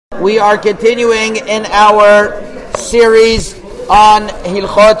We are continuing in our series on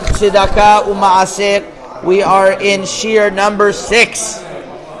Hilchot Tzedaka u'Maaser. We are in Shir number 6,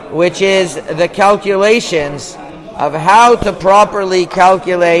 which is the calculations of how to properly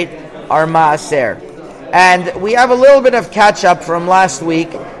calculate our Maaser. And we have a little bit of catch up from last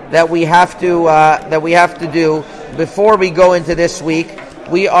week that we have to do before we go into this week.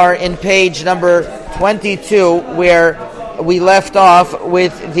 We are in page number 22, where we left off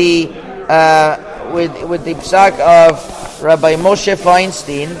with the psak of Rabbi Moshe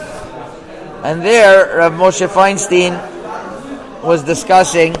Feinstein, and there Rabbi Moshe Feinstein was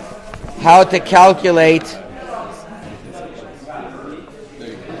discussing how to calculate.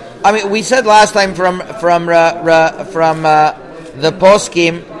 I mean, we said last time from the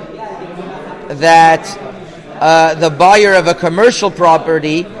poskim that the buyer of a commercial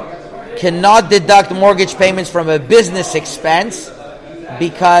property cannot deduct mortgage payments from a business expense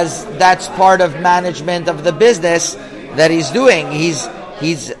because that's part of management of the business that he's doing. He's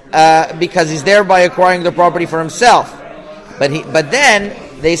because he's thereby acquiring the property for himself. But then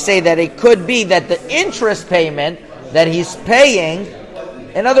they say that it could be that the interest payment that he's paying,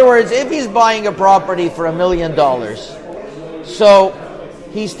 in other words, if he's buying a property for $1 million, so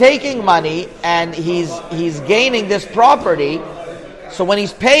he's taking money and he's gaining this property. So when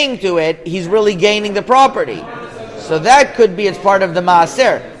he's paying to it, he's really gaining the property. So that could be, it's part of the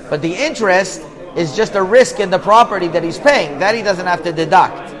Maaser. But the interest is just a risk in the property that he's paying. That he doesn't have to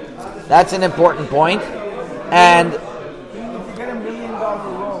deduct. That's an important point. And if you get $1 million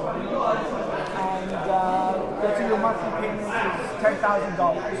loan, and let's say your monthly payment is $10,000,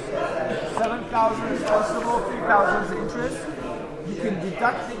 $7,000 is possible, $3,000 is interest. You can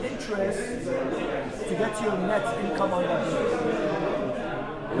deduct the interest to get to your net income on that deal.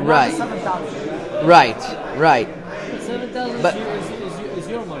 Right. 7,000. Right. 7,000 is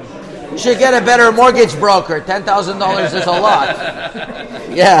your money. You should get a better mortgage broker. $10,000 is a lot.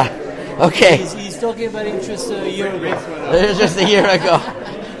 Yeah. Okay. He's talking about interest a year ago. It was just a year ago.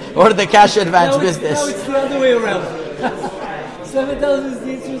 Or the cash advance business. No, it's the other way around. 7,000 is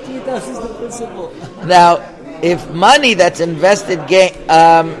the interest, 3,000 is the principal. Now, if money that's invested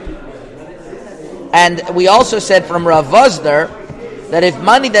and we also said from Rav Vosner that if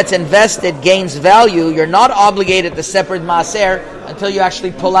money that's invested gains value, you're not obligated to separate Maaser until you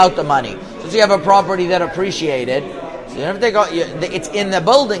actually pull out the money. So if you have a property that appreciated, so you don't have to it's in the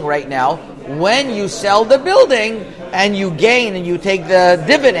building right now. When you sell the building and you gain and you take the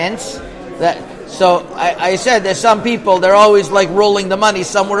dividends, so I said there's some people, they're always like rolling the money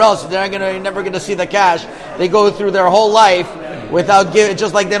somewhere else. You're never going to see the cash. They go through their whole life without giving,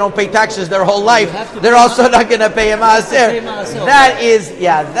 just like they don't pay taxes their whole life. They're also not going to pay a Maaser. That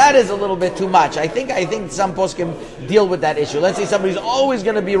is a little bit too much. I think some posts can deal with that issue. Let's say somebody's always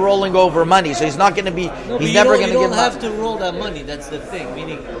going to be rolling over money, so he's not going to be. He's never going to give. You don't have to roll that money. That's the thing.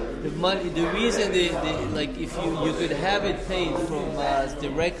 Meaning the money. The reason like if you could have it paid from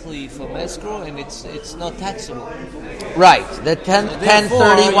directly from escrow and it's not taxable. Right. The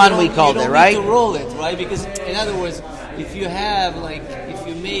 1031 we called it. Right. You don't need to roll it, right? Because in other words, if you have if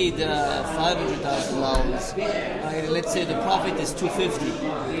you made $500,000, let's say the profit is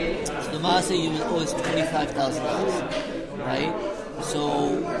 $250,000, so the Maaser you will owe is $25,000, right?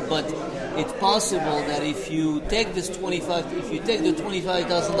 So, but it's possible that if you take the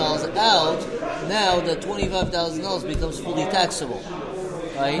 $25,000 out, now the $25,000 becomes fully taxable.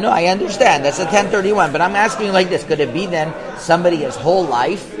 Right? No, I understand. That's a 1031, but I'm asking you like this: could it be then somebody his whole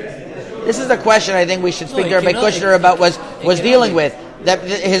life? This is the question I think we should speak to Rabbi Kushner about was dealing with. That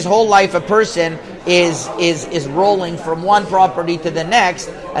his whole life a person is rolling from one property to the next,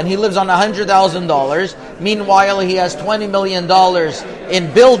 and he lives on $100,000. Meanwhile, he has $20 million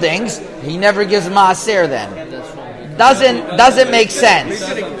in buildings. He never gives Maaser then. Doesn't make sense. He's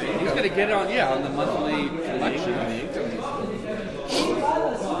going to get it on the monthly collection of the income.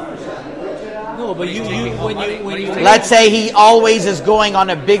 No, but when you let's say he always is going on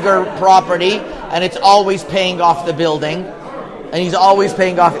a bigger property, and it's always paying off the building, and he's always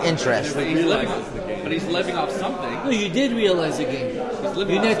paying off interest. But he's living off something. No, you did realize the game. Your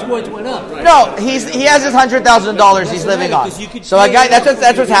net worth went up. Right? No, he has his $100,000 he's living on. So a guy,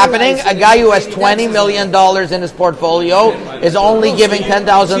 that's what's happening. A guy who has $20 million in his portfolio is only giving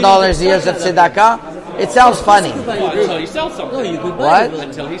 $10,000 a year of tzedakah. It sounds funny. Until he sells something. No, you could buy What? it.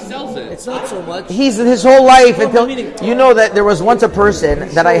 Until he sells it. It's not so much. He's his whole life until you know that there was once a person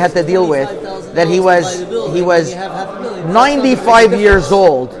that I had to deal with that he was 95 years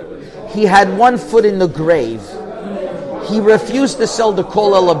old. He had one foot in the grave. He refused to sell the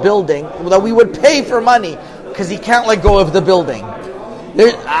Kolala building that we would pay for money because he can't let go of the building.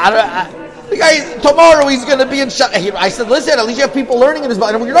 The guy, tomorrow he's going to be in shock. I said, listen, at least you have people learning in his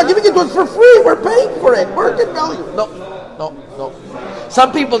body. You're not giving it to us for free. We're paying for it. Market value. No.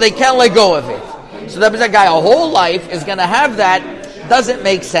 Some people, they can't let go of it. So that means that guy, a whole life, is going to have that. Doesn't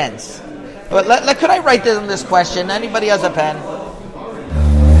make sense. But could I write this question? Anybody has a pen?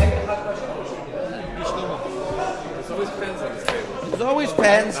 There's always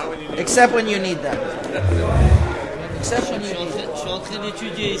pens, except when you need them. Except when you need them. Je suis en train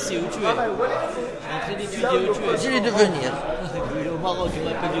d'étudier ici, où tu es? Je suis en train d'étudier où tu es? J'ai de venir. Oui, au Maroc, je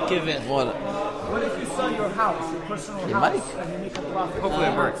m'appelle du Kever. Voilà. What if you sell your house, your personal You house, might. and you make a profit? Hopefully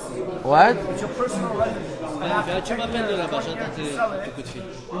it works. What? It's your personal residence. And after Tu m'appelles de là-bas, j'attends tes coups de fil.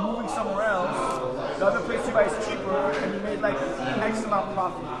 you're moving somewhere else. The other place you buy is cheaper, and you made like X amount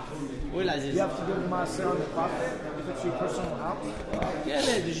profit. Oui, l'Aziz. You have to give Maaser on the profit if it's your personal house.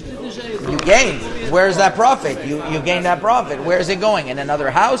 You gained. Where's that profit? You gained that profit. Where's it going? In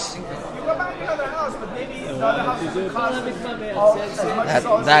another house? You go buy another house, but maybe the other house doesn't cost as much as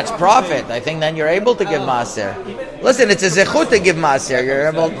all That's profit. I think then you're able to give Maaser. Listen, it's a zechut to give Maaser. You're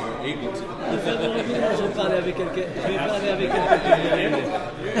able.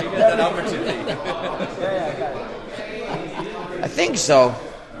 That opportunity. I think so.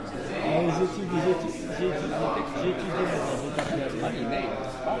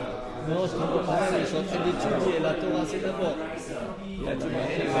 Non, je comprends pas, je suis en train d'étudier. La Torah, c'est d'abord.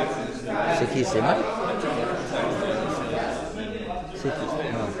 C'est qui? C'est Mike? C'est qui?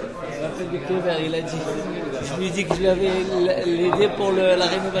 Je m'appelle du Kever, il a dit. Je lui ai dit que je l'avais aidé pour la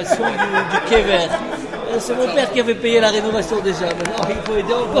rénovation du Kever. C'est mon père qui avait payé la rénovation déjà. Maintenant, il faut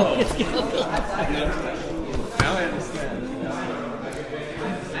aider encore. Qu'est-ce qu'il va faire?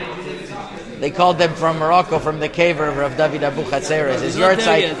 They called them from Morocco, from the caver of Rav David Abu Chatzeres. It's your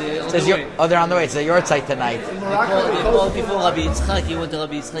site. They're on the way. It's your site tonight. Before Rabbi Yitzchak, he went to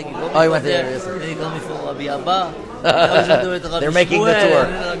Rabbi Yitzchak. Oh, he went there. Then he came before Rabbi Abba. They're making the tour.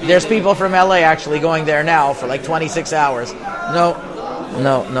 There's people from LA actually going there now for like 26 hours. No.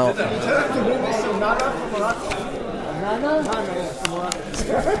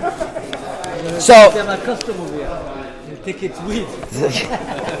 So,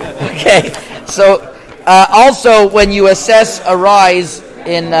 okay. So, also when you assess a rise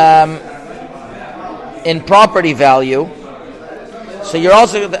in property value, so you're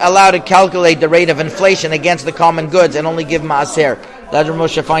also allowed to calculate the rate of inflation against the common goods and only give maaser. That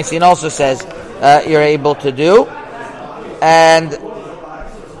Moshe Feinstein also says you're able to do. And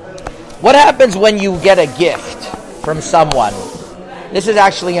what happens when you get a gift from someone? This is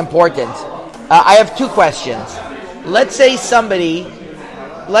actually important. I have two questions. Let's say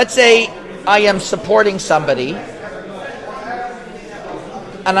I am supporting somebody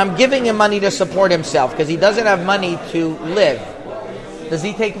and I'm giving him money to support himself because he doesn't have money to live. Does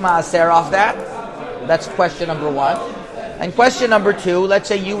he take maaser off that? That's question number one. And question number two, let's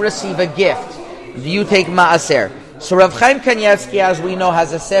say you receive a gift. Do you take maaser? So Rav Chaim Kanievsky, as we know,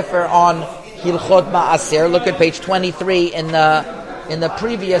 has a sefer on Hilchot Maaser. Look at page 23 in the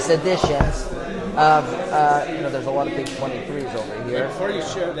previous editions. There's a lot of page 23s over here. Before you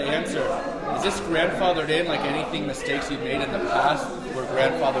share the answer, is this grandfathered in, like anything mistakes you've made in the past were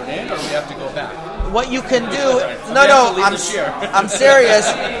grandfathered in, or we have to go back? What you can do... I'm serious.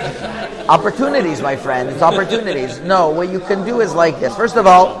 Opportunities, my friend. It's opportunities. No, what you can do is like this. First of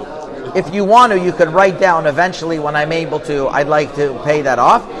all, if you want to, you could write down eventually when I'm able to, I'd like to pay that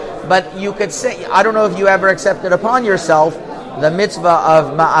off. But you could say, I don't know if you ever accepted upon yourself the mitzvah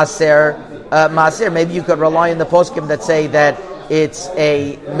of maaser. Maybe you could rely on the poskim that say that it's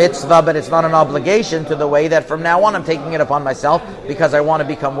a mitzvah, but it's not an obligation, to the way that from now on I'm taking it upon myself because I want to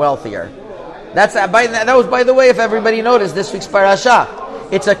become wealthier. That was, by the way, if everybody noticed, this week's parasha.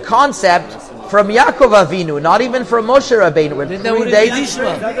 It's a concept from Yaakov Avinu, not even from Moshe Rabbeinu. With 3 days.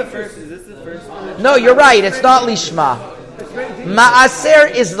 No, you're right. It's not lishma. Maaser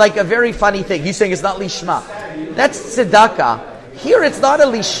is like a very funny thing. He's saying it's not lishma. That's tzedaka. Here it's not a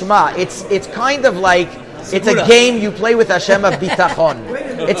lishma. It's kind of like it's a game you play with Hashem of bitachon.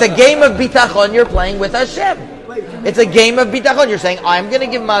 It's a game of bitachon you're playing with Hashem. It's a game of bitachon. You're saying, I'm going to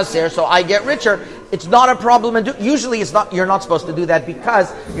give maaser so I get richer. It's not a problem. And usually it's not. You're not supposed to do that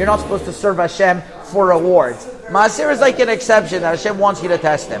because you're not supposed to serve Hashem for rewards. Maaser is like an exception that Hashem wants you to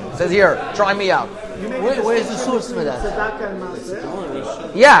test him. It says, here, try me out. Where's the source for that? Tzedaka and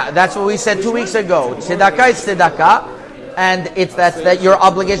Maaser. Yeah, that's what we said 2 weeks ago. Tzedaka is tzedaka. And it's that your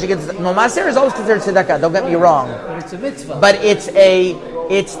obligation against... No, maaser is always considered tzedakah, don't get me wrong. But it's a mitzvah. But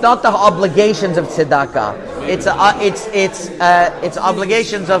it's not the obligations of tzedakah. It's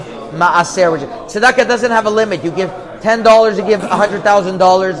obligations of maaser. Tzedakah doesn't have a limit. You give $10 to give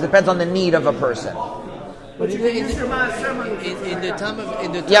 $100,000, depends on the need of a person. But in the time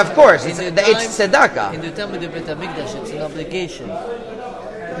of Yeah, of course, it's tzedaka. In the time of the Bet HaMikdash, it's an obligation.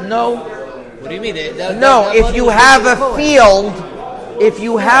 No. What do you mean? No, if you have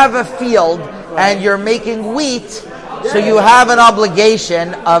a field, and you're making wheat, so you have an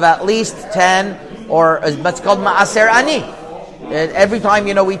obligation of at least 10, or what's called Maaser Ani. Every time,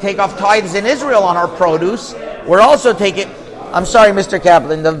 we take off tithes in Israel on our produce, we're also taking... I'm sorry, Mr.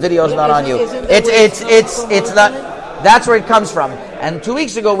 Kaplan, the video's not on you. It's not... That's where it comes from. And 2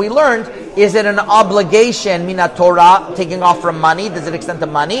 weeks ago we learned, is it an obligation, mina Torah, taking off from money? Does it extend to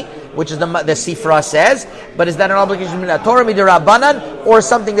money? Which is the Sifra says. But is that an obligation, mina Torah, midirabanan, or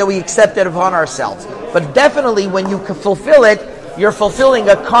something that we accepted upon ourselves? But definitely when you fulfill it, you're fulfilling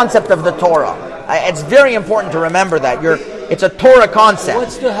a concept of the Torah. It's very important to remember that. It's a Torah concept.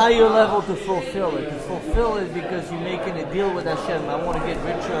 What's the higher level to fulfill it? To fulfill it because you're making a deal with Hashem. I want to get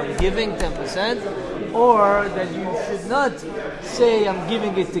richer, I'm giving 10%. Or that you should not say, I'm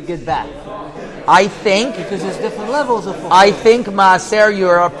giving it to get back. I think... Because there's different levels of fulfillment. I think, Maaser, you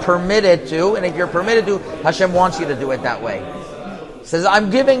are permitted to, and if you're permitted to, Hashem wants you to do it that way. He says, I'm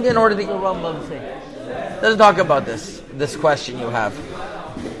giving in order to... The Rambam thing. Let's talk about this question you have.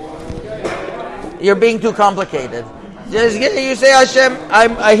 You're being too complicated. You say, Hashem,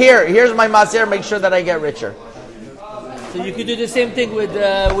 here's my Maaser, make sure that I get richer. So you could do the same thing with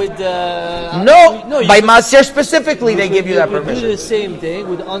No, by Maaser specifically, they give you that permission. You could do the same thing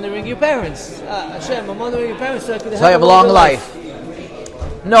with honoring your parents. Hashem, I'm honoring your parents so I could have a long life.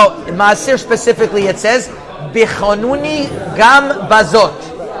 No, Maaser specifically, it says, Bichonuni gam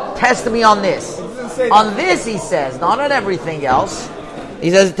bazot. Test me on this. On this, he says, not on everything else. He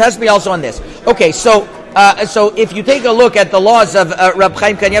says, test me also on this. Okay, so if you take a look at the laws of Rab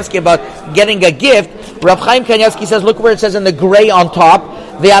Chaim Kanievsky about getting a gift, Rab Chaim Kanievsky says, look where it says in the gray on top,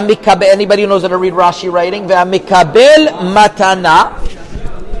 anybody who knows how to read Rashi writing, Ve'amikabel matana,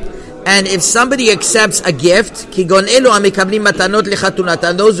 and if somebody accepts a gift, Kigon elu amikablim matanot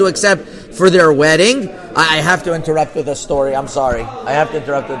lechatunatan, those who accept for their wedding, I have to interrupt with a story, I'm sorry. I have to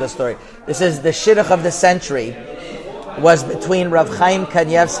interrupt with a story. This is the shidduch of the century, was between Rav Chaim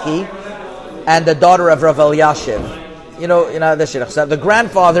Kanievsky and the daughter of Rav Elyashiv. You know the shidduch. So the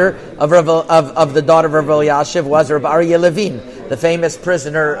grandfather of the daughter of Rav Elyashiv was Rav Aryeh Levin, the famous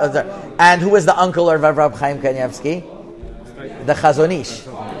prisoner of and who was the uncle of Rav Chaim Kanievsky? The Chazon Ish.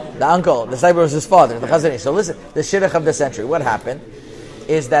 The uncle, the disciple was his father, the Chazon Ish. So listen, the shidduch of the century. What happened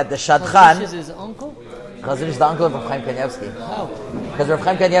is that the Shadchan... Chazon Ish is his uncle? Chazon Ish is the uncle of Rav Chaim Kanievsky. How? Because Rav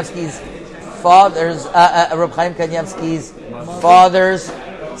Chaim Kanievsky's father's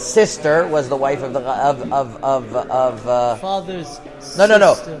sister was the wife of the father's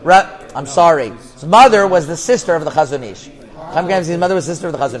No. I'm sorry. His mother was the sister of the Chazon Ish. Chaim Kanievsky's mother was sister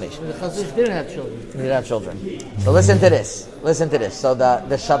of the Chazon Ish. The Chazon Ish didn't have children. He didn't have children. So listen to this. So the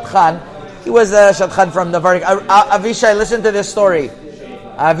Shadchan, he was a Shadchan from Navarik. Avishai, listen to this story.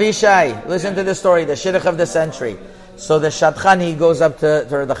 Avishai, listen to this story. The shidduch of the century. So the Shadchan, he goes up to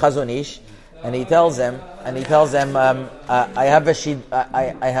the Chazon Ish, and he tells him, I have a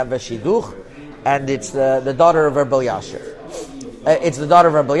shidduch, and it's the daughter of Rabbi Elyashiv. It's the daughter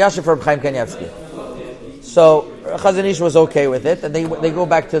of Rabbi Elyashiv for Chaim Kanievsky. So Chazon Ish was okay with it, and they go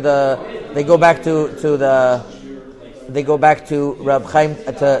back to Rabbi Chaim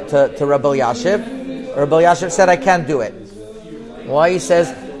to Rabbi Elyashiv. Rabbi Elyashiv said, I can't do it. Why? He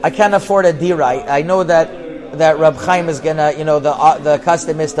says, I can't afford a dira. I know that Rab Chaim is gonna, the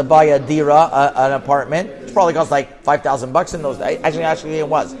custom is to buy a dira, an apartment. It probably costs like $5,000 in those days. Actually, it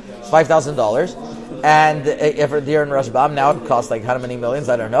was $5,000. And if a dira in Rashbam now it costs like how many millions?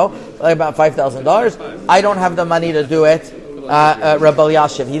 I don't know. Like about $5,000. I don't have the money to do it. Rabbi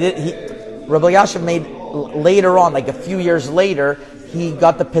Elyashiv. Rabbi Elyashiv made later on, like a few years later, he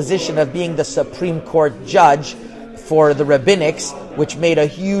got the position of being the Supreme Court judge for the rabbinics, which made a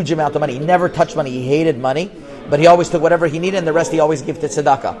huge amount of money. He never touched money. He hated money, but he always took whatever he needed, and the rest he always gave to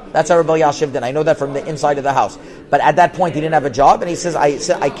tzedakah. That's how Rabbi Elyashiv did. I know that from the inside of the house. But at that point, he didn't have a job, and he says,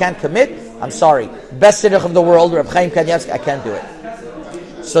 I can't commit. I'm sorry. Best shidduch of the world, Reb Chaim Kanievsky, I can't do it.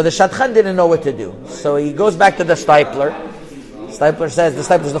 So the Shadchan didn't know what to do. So he goes back to the Stipler. Stipler says, the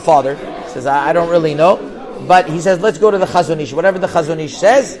Stipler's the father. He says, I don't really know. But he says, let's go to the Chazon Ish. Whatever the Chazon Ish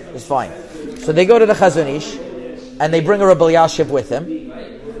says is fine. So they go to the Chazon Ish, and they bring a Rabbi Elyashiv with him.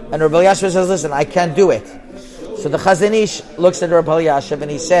 And Rabbi Elyashiv says, listen, I can't do it. So the Chazon Ish looks at Rabbi Elyashiv and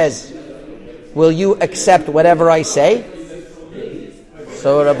he says, will you accept whatever I say?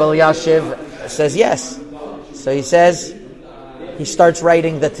 So Rabbi Elyashiv says yes. So he says, he starts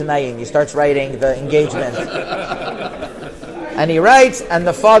writing the Tanayim. He starts writing the engagement. And he writes, and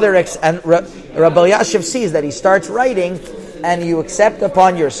the father, and Rabbi Elyashiv sees that he starts writing, and you accept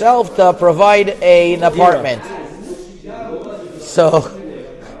upon yourself to provide an apartment. So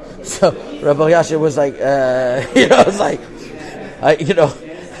Rabbi Elyashiv was like,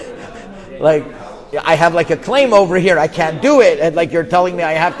 like, I have like a claim over here, I can't do it, and like you're telling me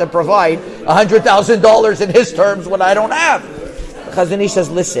I have to provide $100,000 in his terms when I don't have. Chazon Ish says,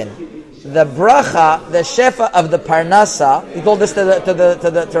 listen, the bracha, the shefa of the parnasa, he told this to Rabbi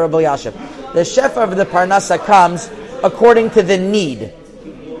Elyashiv, the shefa of the parnasa comes according to the need.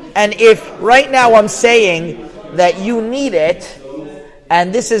 And if right now I'm saying that you need it,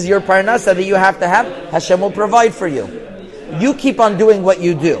 and this is your parnasa that you have to have, Hashem will provide for you. You keep on doing what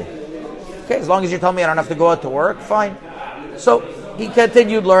you do. Okay, as long as you tell me I don't have to go out to work, fine. So he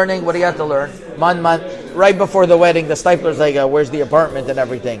continued learning what he had to learn. Right before the wedding, the Stifler's like, where's the apartment and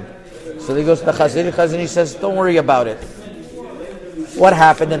everything? So he goes to the Chazon, he says, don't worry about it. What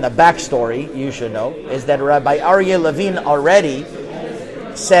happened in the backstory, you should know, is that Rabbi Aryeh Levine already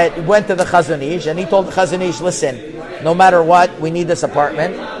went to the Chazon Ish, and he told the Chazon Ish, listen, no matter what, we need this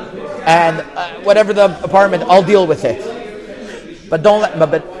apartment, and whatever the apartment, I'll deal with it. But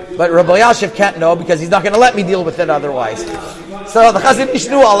But Rabbi Elyashiv can't know because he's not going to let me deal with it otherwise. So the Chazon Ish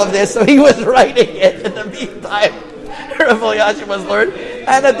knew all of this, so he was writing it in the meantime. Rabbi Elyashiv was learned,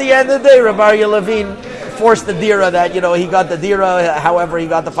 and at the end of the day, Rabbi Aryeh Levine forced the dira that, he got the dira, however he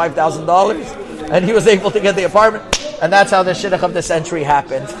got the $5,000, and he was able to get the apartment, and that's how the shidduch of the century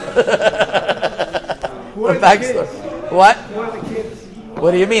happened. What are the kids? What? What are the kids?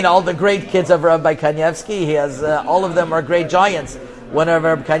 What do you mean? All the great kids of Rabbi Kanievsky, he has, all of them are great giants. One of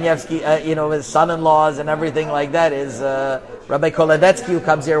Rabbi Kanievsky, his son-in-laws and everything like that is Rabbi Koledetsky, who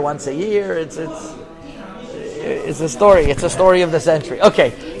comes here once a year. It's a story. It's a story of the century.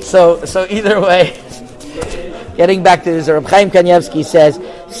 Okay, so either way, getting back to this, Rabbi Chaim Kanievsky says,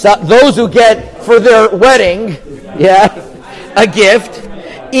 those who get for their wedding, a gift,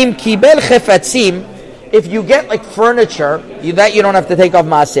 im kibel chefatzim, if you get like furniture, that you don't have to take off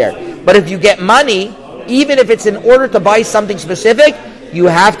maaser. But if you get money, even if it's in order to buy something specific, you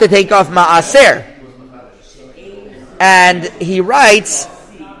have to take off maaser. And he writes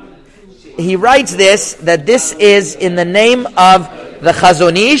this, that this is in the name of the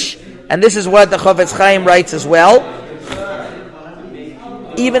Chazon Ish, and this is what the Chofetz Chaim writes as well.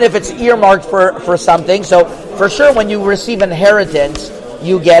 Even if it's earmarked for something, so for sure when you receive inheritance,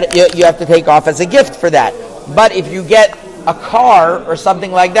 you have to take off as a gift for that. But if you get a car or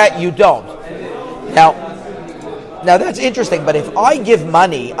something like that, you don't. Now that's interesting. But if I give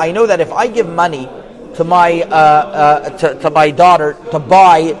money, I know that if I give money to my to my daughter to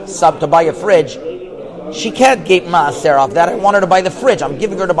buy a fridge, she can't get maaser off that. I want her to buy the fridge. I'm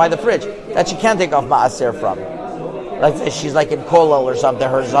giving her to buy the fridge that she can't take off maaser from. Like she's like in Kolal or something.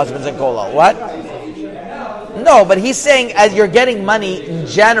 Her husband's in Kolal. What? No, but he's saying as you're getting money in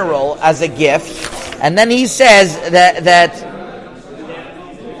general as a gift, and then he says that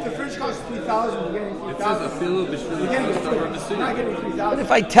the fridge costs $3,000. You're getting $3,000. But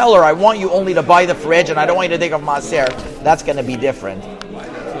if I tell her I want you only to buy the fridge and I don't want you to take off maaser, that's going to be different.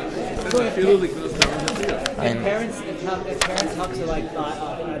 If parents help to like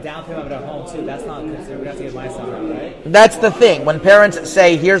a down payment of their home too, that's not considered. We have to get my son, right? That's the thing. When parents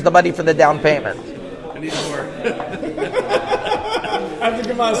say, "Here's the money for the down payment," I need more. I have to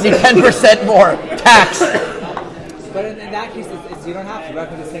give my 10% more tax. But in that case, you don't have to. Right?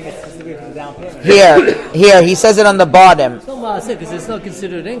 I'm just saying it's specifically for the down payment. Here, he says it on the bottom. It's not maaser because it's not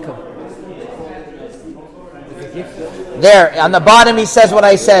considered income. It's a gift. There, on the bottom, he says what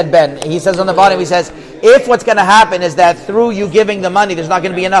I said, Ben. He says on the bottom, he says, if what's going to happen is that through you giving the money, there's not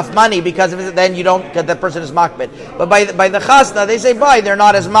going to be enough money because of it, then you don't, because that person is makbid. But by the chasna, they say, they're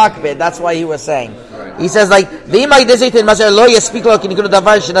not as makbid. That's why he was saying. He says like, so he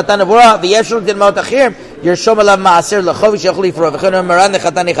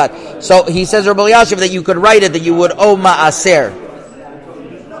says Rabbi Elyashiv that you could write it that you would owe maaser.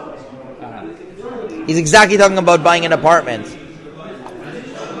 He's exactly talking about buying an apartment.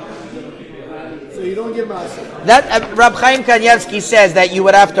 So you don't give maaser. That Rab Chaim Kanievsky says that you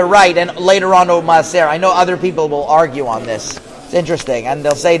would have to write and later on owe maaser. I know other people will argue on this. It's interesting, and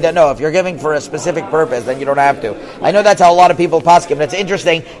they'll say that no, if you're giving for a specific purpose, then you don't have to. I know that's how a lot of people paskin, but it's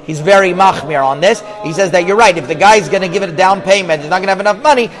interesting. He's very machmir on this. He says that you're right. If the guy's going to give it a down payment, he's not going to have enough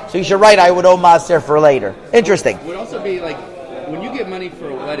money, so you should write, I would owe maaser for later. Interesting. It would also be like when you get money for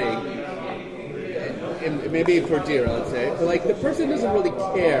a wedding. maybe per deer, let's say, but like the person doesn't really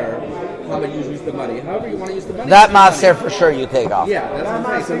care how you use the money. However you want to use the money. That Maaser for sure you take off. Yeah, that's what I'm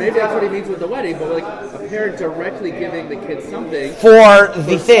saying. So maybe that's what he means with the wedding, but like a parent directly giving the kid something for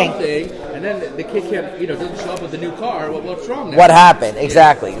the thing. And then the kid can't, doesn't show up with the new car. What's wrong now? What happened?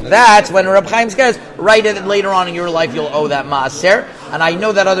 Exactly. That's when Reb Chaim says, write it later on in your life, you'll owe that Maaser. And I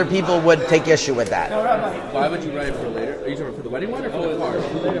know that other people would take issue with that. Why would you write it for later? Are you talking for the wedding one or for the car?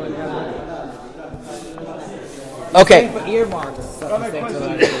 Okay. For earmarks.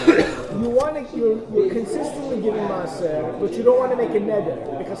 You're consistently giving Maaser, but you don't want to make a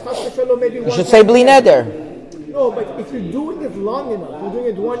neder. Because Chas v'Shalom maybe You should say bli neder. No, but if you're doing it long enough, you're doing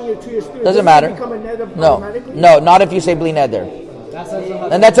it 1 year, 2 years, 3 years, Doesn't matter. Become a neder automatically? No, not if you say bli neder.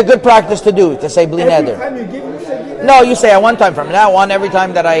 And that's a good practice to do, to say bli neder. Every time you give, you say bli neder? No, you say at one time. From now on, every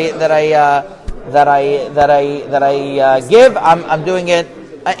time that I give, I'm doing it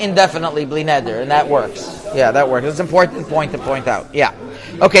indefinitely bli neder, and that works. Yeah, that works. It's an important point to point out. Yeah.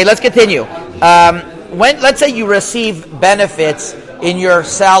 Okay, let's continue. Let's say you receive benefits in your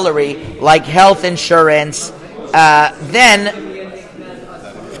salary, like health insurance, then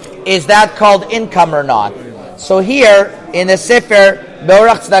is that called income or not? So here in the Sefer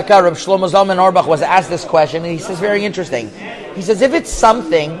Beorach Tzedaka, Reb Shlomo Zalman Auerbach was asked this question, and he says very interesting. He says if it's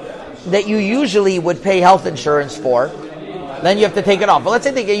something that you usually would pay health insurance for, then you have to take it off. But let's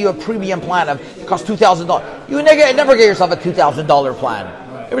say they give you a premium plan of it costs $2,000. You never get yourself a $2,000 plan.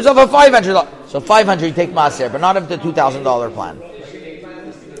 Give yourself a $500. So $500 you take Maaser, but not of the $2,000 plan.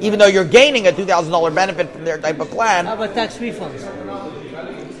 Even though you're gaining a $2,000 benefit from their type of plan. How about tax refunds?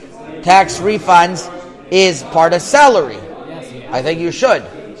 Tax refunds is part of salary. I think you should.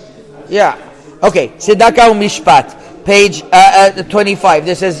 Yeah. Okay. Tzedaka u'mishpat, page 25.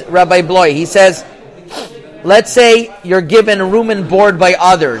 This is Rabbi Bloy. He says, let's say you're given room and board by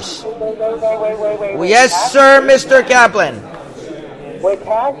others. Wait. Yes, sir, Mr. Kaplan.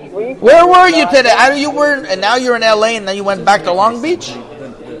 Where were you today? And now you're in LA, and then you went back to Long Beach?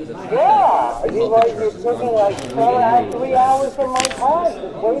 Yeah, you're taking like 3 hours from my time,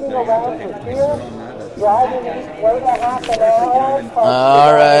 just waiting around for here, driving each way to half an hour.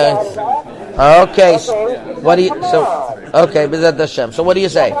 All right. Okay. What do you? Okay, B'ezrat Hashem. So what do you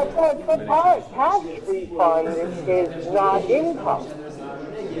say? Tax refund is not income.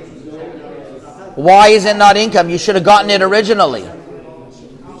 Why is it not income? You should have gotten it originally.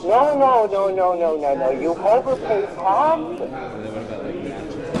 No. You overpay taxes.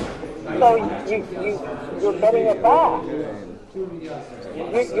 So you're getting it back.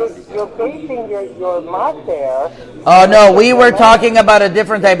 You're basing your Maaser. Oh no, we were talking about a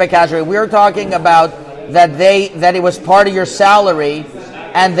different type of category. We were talking about that it was part of your salary,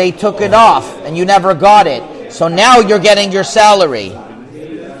 and they took it off, and you never got it. So now you're getting your salary.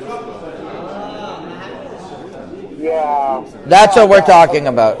 Yeah. That's what we're talking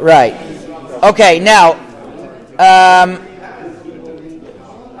about, right? Okay, now.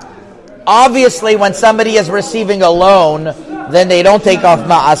 Obviously, when somebody is receiving a loan, then they don't take off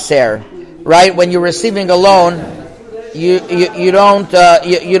Maaser, right? When you're receiving a loan, you don't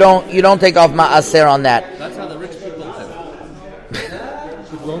take off Maaser on that. That's how the rich people live.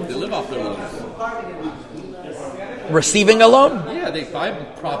 They live off their loans. Receiving a loan? Yeah, they buy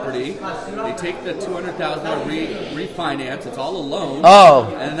property, they take the $200,000 refinance, it's all a loan. Oh.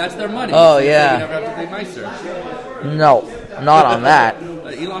 And that's their money. Oh, so yeah. They never have to pay Maaser. No, not on that.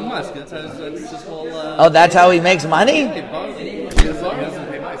 Elon Musk, that's his whole... Oh, that's how he makes money?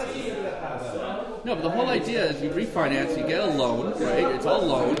 No, but the whole idea is you refinance, you get a loan, right? It's all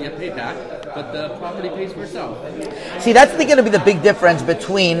loan, you pay back, but the property pays for itself. See, that's going to be the big difference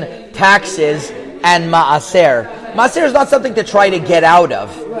between taxes and Maaser. Maaser is not something to try to get out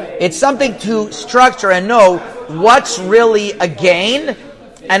of. It's something to structure and know what's really a gain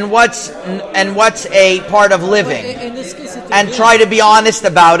and what's a part of living, and try to be honest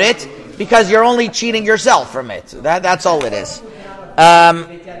about it, because you're only cheating yourself from it. That's all it is.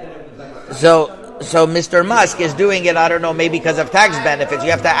 So Mr. Musk is doing it, I don't know, maybe because of tax benefits. You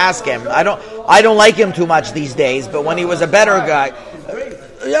have to ask him. I don't like him too much these days, but when he was a better guy,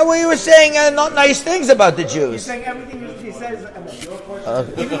 yeah, well, he was saying not nice things about the Jews. He's saying everything he says.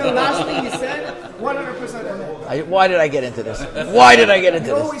 Even the last thing he said, 100%. Why did I get into this? You know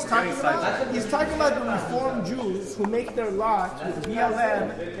what he's talking about? He's talking about the Reform Jews who make their lot with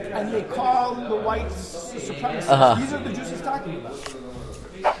BLM and they call the whites supremacists. These are the Jews he's talking about.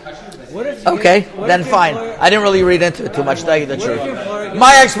 Okay, then fine. I didn't really read into it too much, to tell you the truth.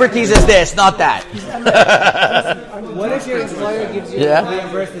 My expertise is this, not that. What if if your employer gives you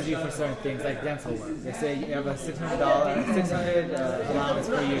reimburses you for certain things like dental work. They say you have a $600 allowance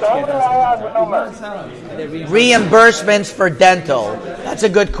per year to get dental. Reimbursements for dental. That's a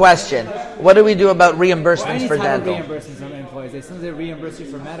good question. What do we do about reimbursements for dental? Reimbursements from employees. They sometimes reimburse you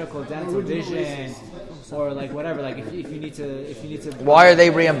for medical, dental, vision, or like whatever. Like if you need to. Why are they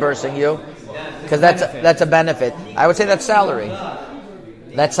reimbursing you? Because that's a benefit. I would say that's salary.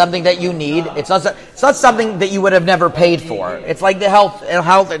 That's something that you need. It's not something that you would have never paid for. It's like the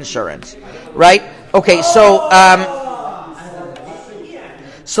health insurance, right? Okay, so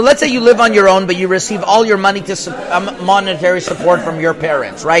let's say you live on your own, but you receive all your money to monetary support from your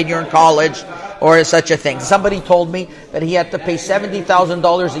parents, right? You're in college or such a thing. Somebody told me that he had to pay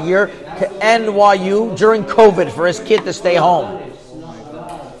 $70,000 a year to NYU during COVID for his kid to stay home.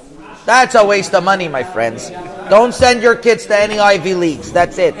 That's a waste of money, my friends. Don't send your kids to any Ivy Leagues.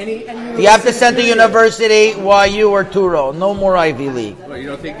 That's it. If you have to send to university, YU or Turo. No more Ivy League. Well, you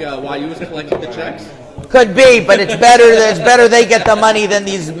don't think YU is collecting the checks? Could be, but it's better. It's better they get the money than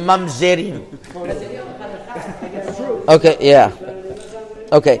these mamzerim. Okay, yeah.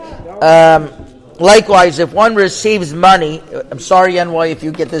 Okay. Likewise, if one receives money, I'm sorry, NY, if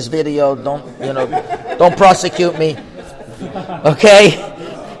you get this video, don't prosecute me. Okay.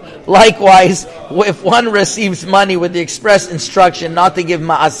 Likewise, if one receives money with the express instruction not to give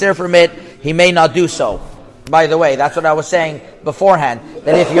Maaser from it, he may not do so. By the way, that's what I was saying beforehand.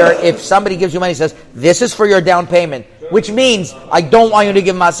 That if somebody gives you money and says, this is for your down payment, which means I don't want you to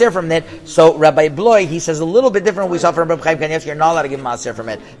give Maaser from it. So Rabbi Bloy, he says a little bit different. We saw from Rabbi Chaim Kanievsky, you're not allowed to give Maaser from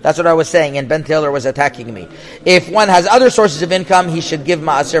it. That's what I was saying, and Ben Taylor was attacking me. If one has other sources of income, he should give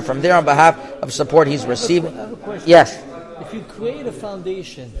Maaser from there on behalf of support he's receiving. I have a question. Yes. If you create a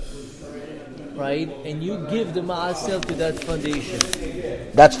foundation, right, and you give the Maaser to that foundation,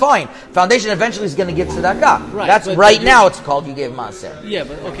 that's fine. Foundation eventually is going to give tzedakah. Right, that's right now it's called you gave Maaser. Yeah,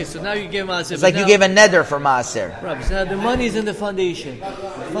 but okay, so now you give Maaser. It's like you gave a neder for Maaser. Right, so now the money is in the foundation.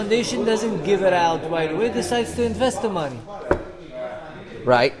 The foundation doesn't give it out right away, it decides to invest the money.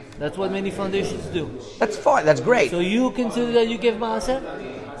 Right. That's what many foundations do. That's fine, that's great. So you consider that you give Maaser?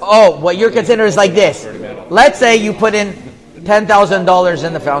 Oh, what you're considering is like this. Let's say you put in $10,000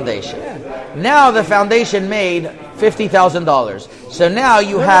 in the foundation. Now the foundation made $50,000. So now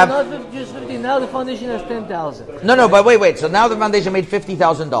you have... Not just 50. Now the foundation has 10,000. No, but wait. So now the foundation made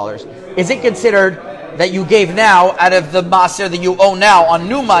 $50,000. Is it considered that you gave now out of the Maaser that you owe now on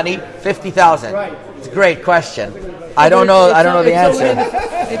new money $50,000? Right. It's a great question. I don't know the answer.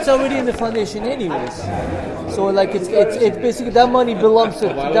 It's already in the foundation anyways. So like it's basically that money belongs to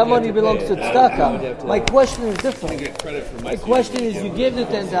Tzedaka. My question is different. My question is, you gave the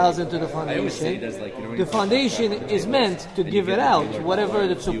 10,000 to the foundation. The foundation is meant to give it out, whatever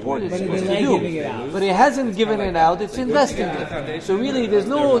the support is supposed to do. But it hasn't given it out; it's investing it. So really, there's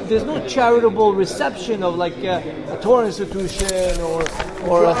no charitable reception of like a Torah institution or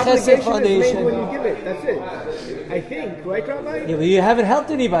a Chesed foundation. When you give it, that's it. I think, right, Rabbi? Yeah, but you haven't helped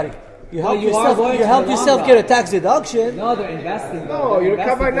anybody. You help yourself get a tax deduction. No, they're investing. No, your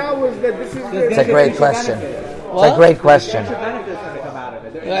cover now was that this is... It's a great question. It's a great question.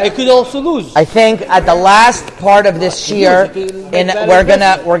 It could also lose. I think at the last part of this year,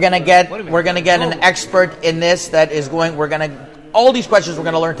 we're gonna get an expert in this that is going. All these questions we're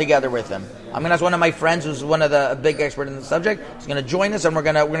going to learn together with him. I'm going to ask one of my friends who's one of the big expert in the subject. He's going to join us, and we're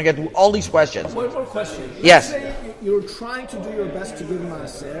going to get through all these questions. One more question. Yes. Let's say you're trying to do your best to give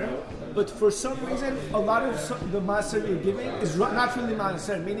Maaser, but for some reason, a lot of the Maaser you're giving is not really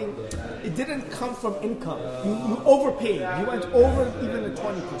Maaser, meaning it didn't come from income. You overpaid. You went over even the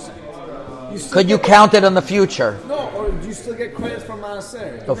 20%. Could you count it in the future? No, or do you still get credit for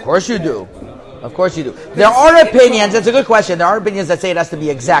Maaser? Of course you do. Of course you do. There are opinions, that's a good question, there are opinions that say it has to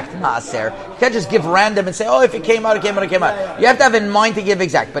be exact Maaser. You can't just give random and say, oh, if it came out, it came out, it came out. You have to have in mind to give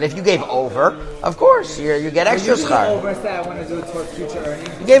exact. But if you gave over, of course, you get extra schar. I want to do it towards future earnings.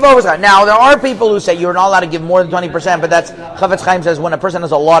 You gave over schar. Now, there are people who say you're not allowed to give more than 20%, but that's, Chavetz Chaim says, when a person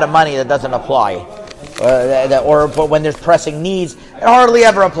has a lot of money, that doesn't apply. Or when there's pressing needs, it hardly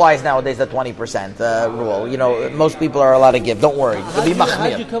ever applies nowadays, the 20% rule. Most people are allowed to give. Don't worry. How do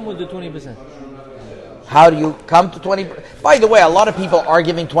you come with the 20%? How do you come to 20%? By the way, a lot of people are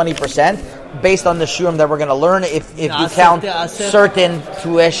giving 20% based on the shurim that we're going to learn. If you count certain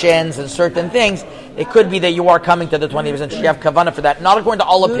tuitions and certain things, it could be that you are coming to the 20%. You have kavanah for that. Not according to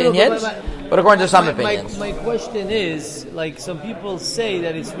all opinions. But according to some opinions. My question is, like, some people say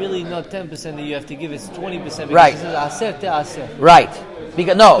that it's really not 10% that you have to give, it's 20%. Because Right. It says aser te aser. Right.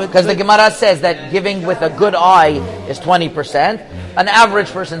 Because the But- Gemara says that giving with a good eye is 20%, an average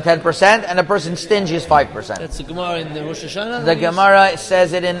person 10%, and a person stingy is 5%. That's the Gemara in the Rosh Hashanah. The Gemara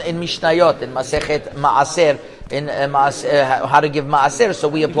says it in Mishnayot, in Masechet Maaser, in how to give Maaser, so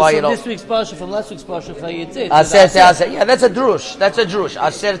we apply it all. This week's parsha, from last week's parsha, Aser te aser. Yeah, that's a drush.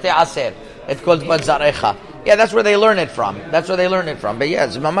 Aser te aser. It's called Badzarecha. Yeah, that's where they learn it from. But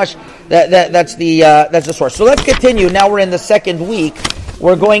yes, mamash. That's the source. So let's continue. Now we're in the second week.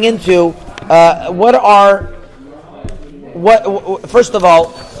 We're going into first of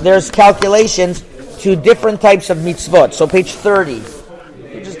all, there's calculations to different types of mitzvot. So page 30.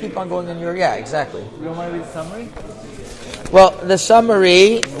 You just keep on going in your, yeah, exactly. You don't want to read the summary? Well, the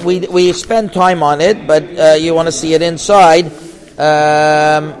summary, we spend time on it, but you want to see it inside.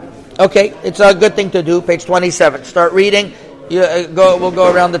 Okay, it's a good thing to do. Page 27. Start reading. We'll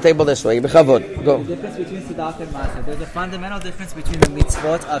go around the table this way. B'chavod. Go. The difference between Tzedaka and Maaser. There's a fundamental difference between the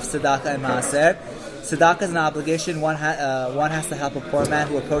mitzvot of Tzedaka and Maaser. Tzedaka is an obligation. One has to help a poor man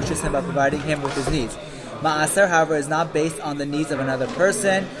who approaches him by providing him with his needs. Maaser, however, is not based on the needs of another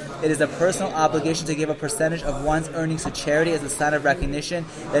person. It is a personal obligation to give a percentage of one's earnings to charity as a sign of recognition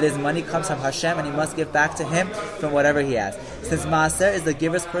that his money comes from Hashem and he must give back to him from whatever he has. Since Maaser is the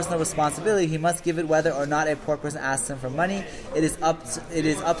giver's personal responsibility, he must give it whether or not a poor person asks him for money. It is up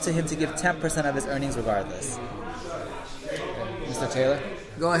to him to give 10% of his earnings regardless. Mr. Taylor?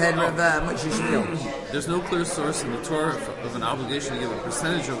 Go ahead, Rav Moshe Shmuel. There's no clear source in the Torah of an obligation to give a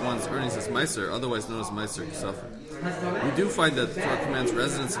percentage of one's earnings as Maaser, otherwise known as Maaser Kesafim. We do find that the Torah commands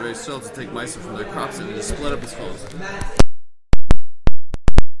residents of Israel to take Maaser from their crops and it is split up as follows.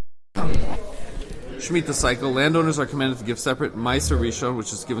 Shemitah cycle. Landowners are commanded to give separate Maaser Rishon,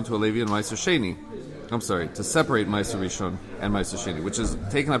 which is given to a Levi, and Maaser Sheni. To separate Maaser Rishon and Maaser Sheni, which is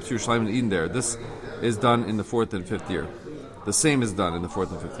taken up to Yerushalayim and eaten there. This is done in the 4th and 5th year. The same is done in the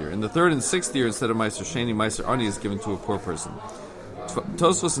 4th and 5th year. In the 3rd and 6th year, instead of Maaser Sheni, Maaser Ani is given to a poor person.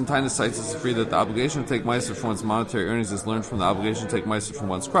 Tosfos and Tainus cites as free that the obligation to take Maaser from one's monetary earnings is learned from the obligation to take Maaser from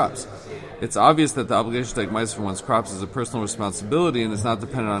one's crops. It's obvious that the obligation to take Maaser from one's crops is a personal responsibility and is not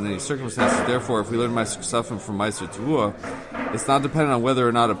dependent on any circumstances. Therefore, if we learn Maaser Kesafim from Maaser Teruah, it's not dependent on whether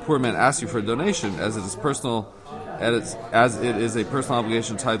or not a poor man asks you for a donation, as it is a personal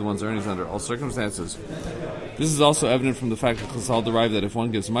obligation tied to one's earnings under all circumstances. This is also evident from the fact that Chazal derive that if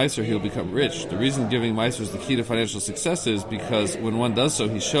one gives Maaser, he will become rich. The reason giving Maaser is the key to financial success is because when one does so,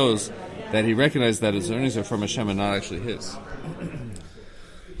 he shows that he recognizes that his earnings are from Hashem and not actually his.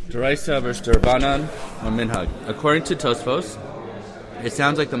 D'oraisa versus D'Rabbanan or Minhag. According to Tosfos, it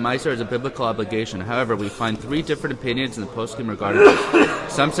sounds like the Maaser is a biblical obligation. However, we find 3 different opinions in the poskim regarding this.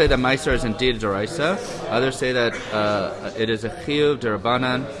 Some say that Maaser is indeed a D'oraisa. Others say that it is a Chiyuv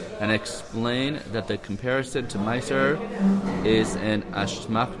D'Rabbanan, and explain that the comparison to Maaser is an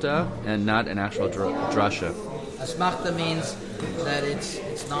Ashmachta and not an actual drasha. Asmachta means that it's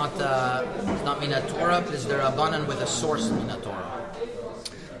not Minat Torah, but it's the Rabbanan with a source in Minat Torah.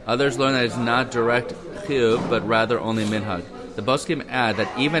 Others learn that it's not direct Chiyuv, but rather only Minhag. The poskim add that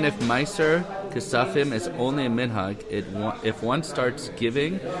even if Maaser Kesafim is only a minhag, if one starts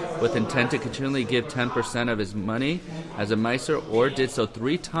giving with intent to continually give 10% of his money as a Maaser, or did so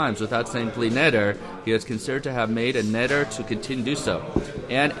 3 times without saying bli neder, he is considered to have made a neder to continue to do so,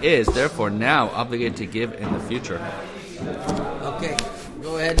 and is therefore now obligated to give in the future. Okay,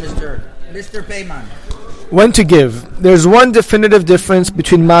 go ahead, Mr. Payman. When to give. There's one definitive difference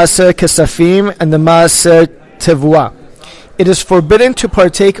between Maaser Kesafim and the Maaser Tevuah. It is forbidden to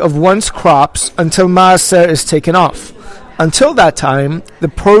partake of one's crops until Maaser is taken off. Until that time, the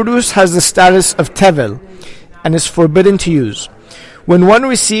produce has the status of tevel and is forbidden to use. When one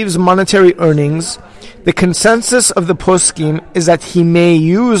receives monetary earnings, the consensus of the poskim is that he may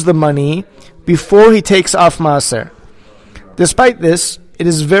use the money before he takes off Maaser. Despite this, it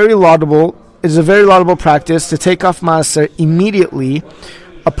is a very laudable practice to take off Maaser immediately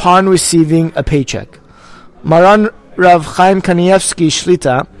upon receiving a paycheck. Maran Rav Chaim Kanievsky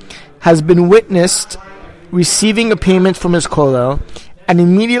Shlita has been witnessed receiving a payment from his kollel and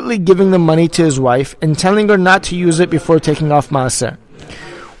immediately giving the money to his wife and telling her not to use it before taking off Maaser.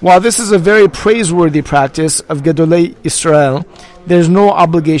 While this is a very praiseworthy practice of Gedolei Israel, there is no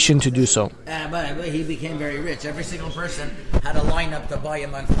obligation to do so. But he became very rich. Every single person had a lineup to buy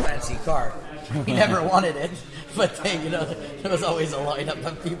him a fancy car. He never wanted it, but there was always a lineup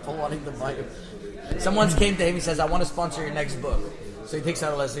of people wanting to buy him. Someone came to him, he says, I want to sponsor your next book. So he takes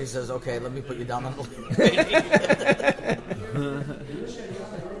out a list and he says, okay, let me put you down on the list.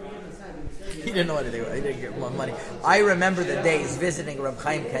 He didn't know anything. He didn't get more money. I remember the days visiting Reb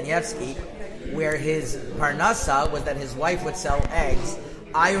Chaim Kanievsky, where his parnasa was that his wife would sell eggs.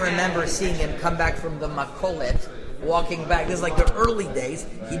 I remember seeing him come back from the makolet, walking back. This is like the early days.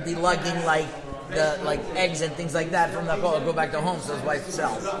 He'd be lugging like eggs and things like that from the makolet, go back to home so his wife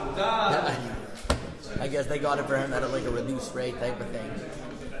sells. I guess they got it for him at a reduced rate type of thing.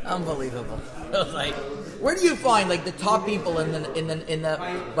 Unbelievable. I was like, where do you find like the top people in the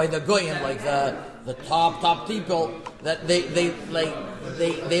by the goyim, like the top people that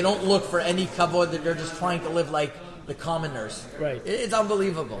they don't look for any kavod, that they're just trying to live like the commoners. Right. It's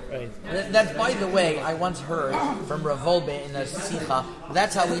unbelievable. Right. That's, by the way, I once heard from Rav Wolbe in a Sikha,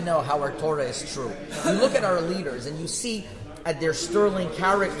 that's how we know how our Torah is true. You look at our leaders and you see at their sterling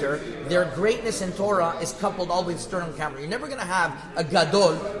character, their greatness in Torah is coupled always with sterling character. You're never going to have a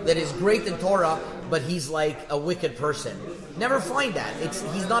gadol that is great in Torah, but he's like a wicked person. Never find that.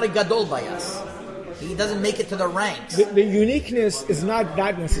 He's not a gadol by us. He doesn't make it to the ranks. The uniqueness is not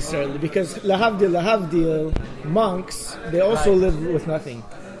that necessarily, because lahavdil, monks, they also live with nothing.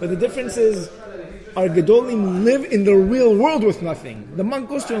 But the difference is, our Gedolim live in the real world with nothing. The monk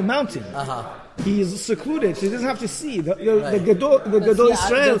goes to a mountain. He is secluded, so he doesn't have to see. The Gedol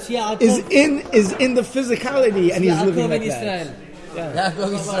Israel is in the physicality, and he's living like that.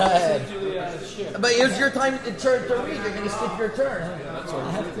 Yaakov Israel. But here's your time to read. You're going to skip your turn.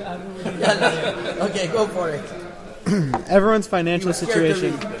 Okay, go for it. Everyone's financial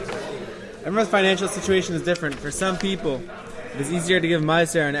situation is different. For some people, it is easier to give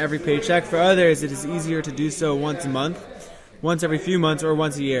Maaser on every paycheck. For others, it is easier to do so once a month, once every few months, or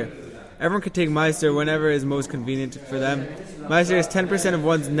once a year. Everyone can take Maaser whenever is most convenient for them. Maaser is 10% of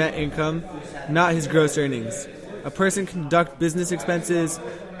one's net income, not his gross earnings. A person can deduct business expenses,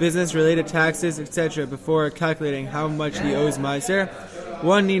 business-related taxes, etc. before calculating how much he owes Maaser.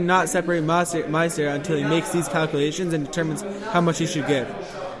 One need not separate Maaser until he makes these calculations and determines how much he should give.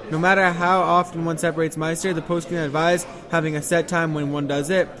 No matter how often one separates Maaser, the post can advise having a set time when one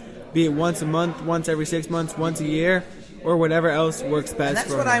does it, be it once a month, once every 6 months, once a year, or whatever else works best. And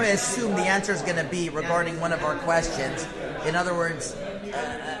that's what I assume the answer is going to be regarding one of our questions. In other words,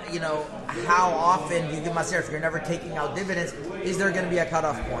 how often do you give Maaser if you're never taking out dividends? Is there going to be a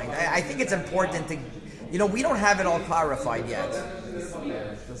cutoff point? I think it's important to, we don't have it all clarified yet.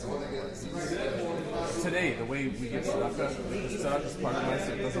 Today, the way we give Tzedaka is part of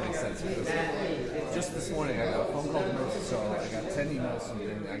Maaser. It doesn't make sense because just this morning I got a phone call from her, so I got 10 emails from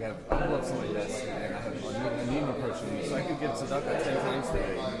them. I got envelopes on my desk, and I have an email approaching me, so I could give Tzedaka 10 times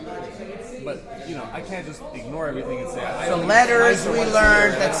today. But I can't just ignore everything and say. So letters we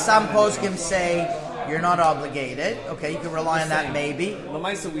learned that some poskim say you're not obligated. Okay, you can rely on that maybe. The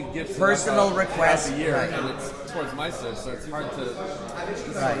Maaser we give personal requests a year, right. And it's towards Maaser, so it's hard to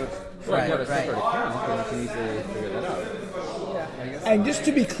Right. You can easily figure that out. And just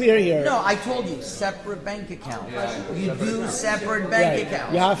to be clear here, no, I told you separate bank account. You do separate bank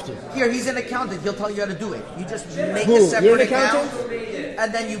accounts. You have to. Here, he's an accountant. He'll tell you how to do it. You just make Who? a separate You're an account, accountant?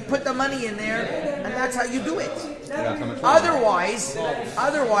 and then you put the money in there, and that's how you do it. Otherwise,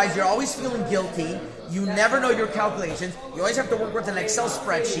 you're always feeling guilty. You never know your calculations. You always have to work with an Excel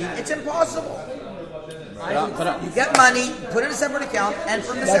spreadsheet. It's impossible. You get money, put it in a separate account, and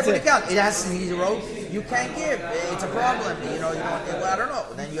from the separate account, it has zero. You can't give. It's a problem. I don't know.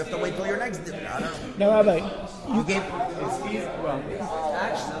 Then you have to wait till your next dividend. I don't know. Now, Rabbi, You gave.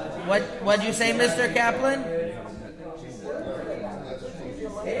 What did you say, Mr. Kaplan?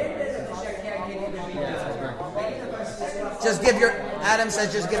 Adam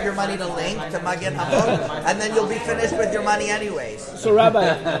says just give your money to Link, to Magen Hamon, and then you'll be finished with your money anyways. So,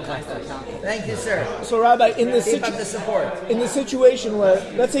 Rabbi. Thank you, sir. So, Rabbi, in the situation where,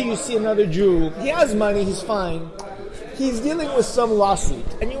 let's say you see another Jew, he has money, he's fine. He's dealing with some lawsuit,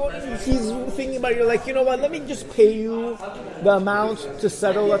 and he's thinking about, you're like, you know what, let me just pay you the amount to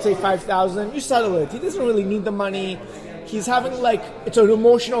settle, let's say $5,000. You settle it. He doesn't really need the money. He's having it's an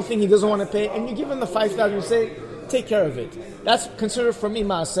emotional thing he doesn't want to pay, and you give him the $5,000, you say, take care of it. That's considered for me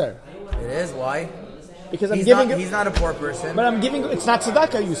Maaser. It is. Why? Because he's not a poor person. But I'm giving. It's not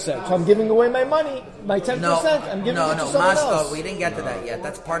tzedakah, you said. So I'm giving away my money, my 10%. I'm giving it to someone else. We didn't get to that yet.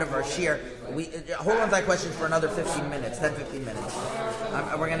 That's part of our shir. Hold on to that question for another 15 minutes. 10-15 minutes.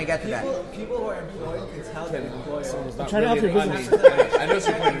 We're going to get to that. People who are employed can tell they're employed. I'm trying to help your business. I know what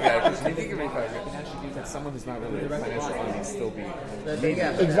you're pointing at. you think you're making a contribution that someone who's not really financial can still be?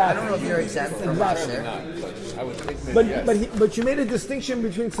 Exactly. I don't know if you're exempt from Exactly. Maaser. Not, but I would think that yes. But you made a distinction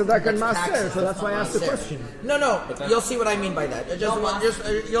between tzedakah and maaser, so that's why I asked the question. No, you'll see what I mean by that.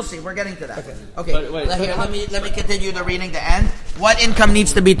 You'll see. We're getting to that. Okay. But wait, let me continue the reading to end. What income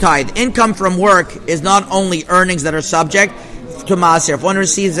needs to be tithed? Income from work is not only earnings that are subject to Maaser. If one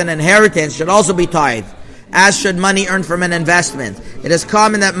receives an inheritance, it should also be tithed, as should money earned from an investment. It is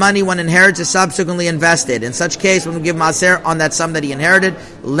common that money one inherits is subsequently invested. In such case, one will give Maaser on that sum that he inherited.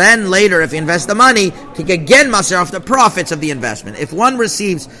 Then later, if he invests the money, to get again Maaser off the profits of the investment. If one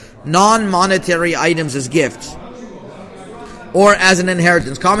receives non-monetary items as gifts or as an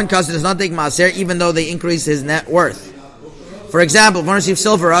inheritance, common custom does not take Maaser even though they increase his net worth. For example, if one receives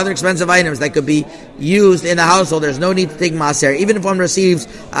silver or other expensive items that could be used in the household, there's no need to take Maaser. Even if one receives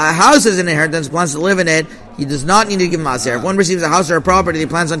a house as an inheritance, plans to live in it, he does not need to give Maaser. If one receives a house or a property he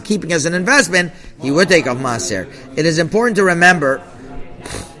plans on keeping as an investment, he would take off Maaser. It is important to remember.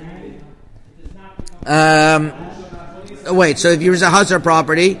 So if he was a house or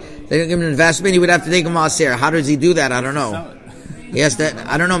property, they give him an investment, he would have to take a Maaser. How does he do that? I don't know. Yes,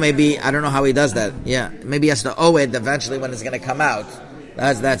 I don't know. Maybe I don't know how he does that. Yeah, maybe he has to owe it eventually when it's going to come out.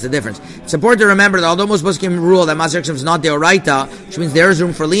 That's the difference. It's important to remember that although most poskim rule that Maaser is not deoraita, which means there is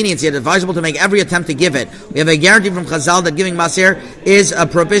room for leniency, it's advisable to make every attempt to give it. We have a guarantee from Chazal that giving Maaser is a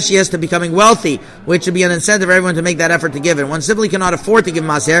propitious to becoming wealthy, which should be an incentive for everyone to make that effort to give it. One simply cannot afford to give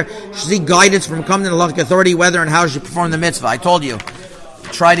Maaser. Should seek guidance from coming halachic authority whether and how she should perform the mitzvah. I told you,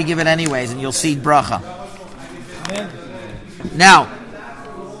 try to give it anyways, and you'll see bracha. Now,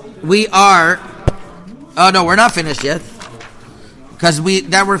 we are. Oh no, we're not finished yet. Because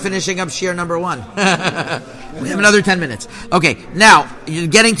we're finishing up Shir number 1. We have another 10 minutes. Okay, now,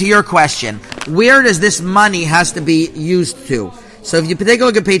 getting to your question. Where does this money has to be used to? So if you take a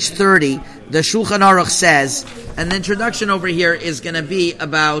look at page 30, the Shulchan Aruch says, and the introduction over here is going to be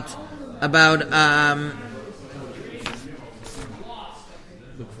about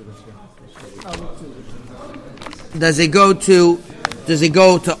does it go to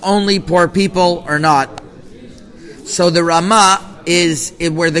only poor people or not? So the Ramah is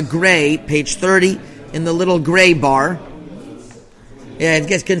where the gray, page 30, in the little gray bar. Yeah, it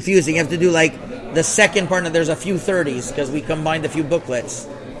gets confusing. You have to do like the second part, and there's a few 30s because we combined a few booklets.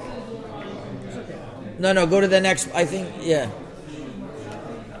 No, go to the next. I think, yeah,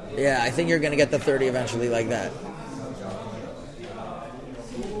 I think you're going to get the 30 eventually like that.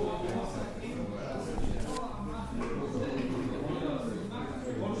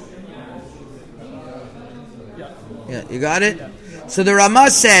 Yeah, you got it? So the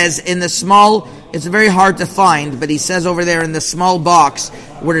Ramah says in the small, it's very hard to find, but he says over there in the small box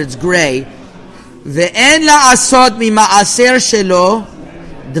where it's gray, Ve'en la'asot mima'aser shelo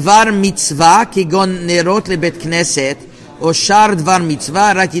dvar mitzvah kigon nerot lebet knesset o shar dvar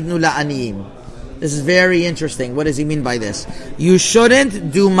mitzvah rak yitnu la'aniyim. This is very interesting. What does he mean by this? You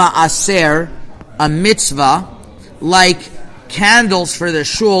shouldn't do ma'aser, a mitzvah, like candles for the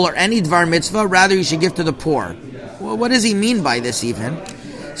shul or any dvar mitzvah. Rather, you should give to the poor. Well, what does he mean by this even?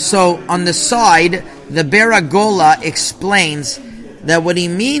 So on the side, the Beragola explains that what he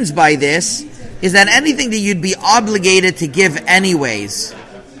means by this is that anything that you'd be obligated to give anyways.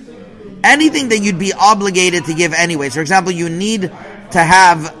 Anything that you'd be obligated to give anyways. For example, you need to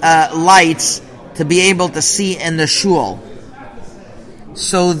have lights to be able to see in the shul.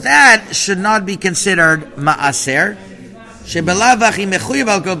 So that should not be considered ma'aser. So you want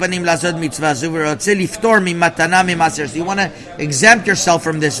to exempt yourself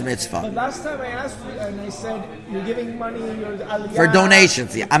from this mitzvah. But last time I asked you, and they said you're giving money for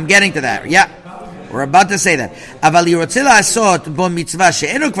donations. Yeah, I'm getting to that. Yeah, we're about to say that. But if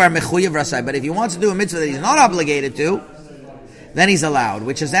he wants to do a mitzvah that he's not obligated to, then he's allowed,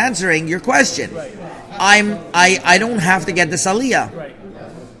 which is answering your question. I don't have to get this aliyah,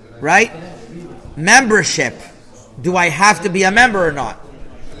 right? Membership. Do I have to be a member or not?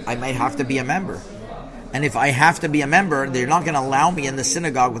 I might have to be a member. And if I have to be a member, they're not going to allow me in the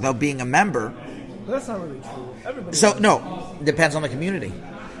synagogue without being a member. But that's not really true. Everybody no, depends on the community.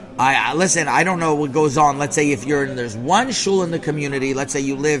 Listen, I don't know what goes on. Let's say there's one shul in the community. Let's say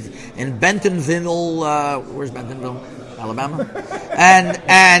you live in Bentonville. Where's Bentonville? Alabama.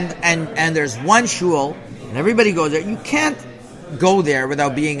 and there's one shul, and everybody goes there. You can't go there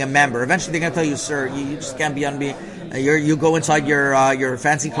without being a member. Eventually, they're going to tell you, sir, you just can't be on. You go inside your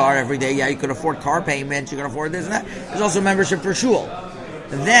fancy car every day. Yeah, you can afford car payments. You can afford this and that. There's also membership for shul.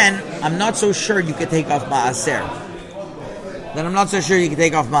 Then I'm not so sure you could take off Maaser.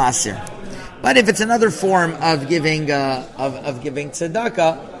 But if it's another form of giving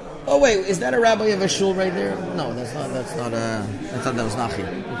tzedakah, Oh wait, is that a rabbi of a shul right there? No, that's not. I thought that was Nachi.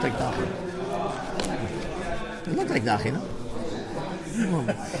 Looked like Nachi. It looked like Nachi, no?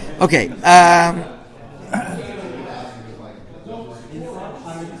 Okay.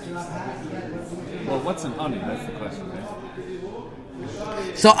 Well, what's an ani? That's the question, right?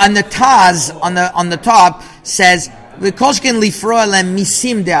 So on the Taz, on the top says v'koshkin lifroa lem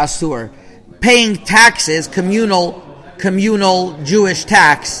misim de asur, paying taxes, communal Jewish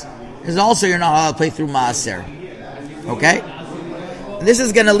tax is also you're not allowed to pay through Maaser. Okay, this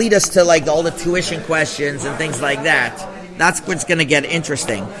is going to lead us to like all the tuition questions and things like that. That's what's going to get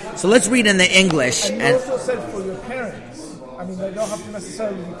interesting. So let's read in the English. And you also said for your parents. I mean, they don't have to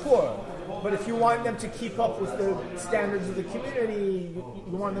necessarily be poor. But if you want them to keep up with the standards of the community,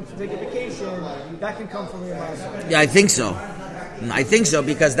 you want them to take a vacation, that can come from your Maaser. Yeah, I think so.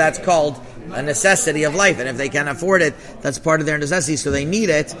 Because that's called a necessity of life. And if they can't afford it, that's part of their necessity, so they need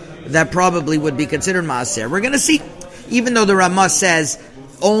it. That probably would be considered Maaser. We're going to see, even though the Ramah says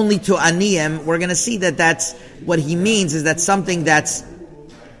only to Aniyim, we're going to see that that's what he means is that something that's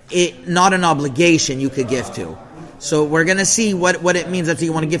not an obligation you could give to. So we're going to see what it means that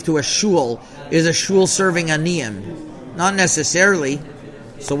you want to give to a shul. Is a shul serving aniyim? Not necessarily.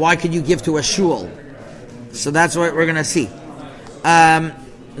 So why could you give to a shul? So that's what we're going to see. The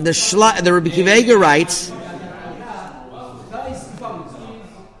Rabbi Kiva writes,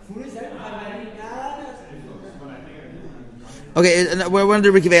 okay, we're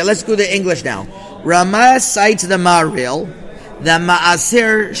under Rabbi Kiva. Let's go to English now. Ramah cites the Maril that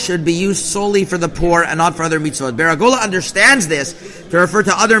Maaser should be used solely for the poor and not for other mitzvot. Beragola understands this to refer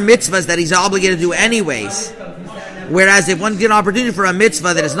to other mitzvahs that he's obligated to do anyways. Whereas if one gets an opportunity for a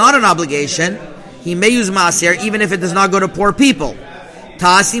mitzvah that is not an obligation, he may use Maaser even if it does not go to poor people.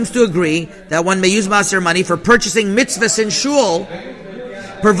 Ta seems to agree that one may use Maaser money for purchasing mitzvahs in shul,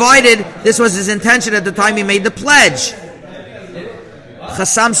 provided this was his intention at the time he made the pledge.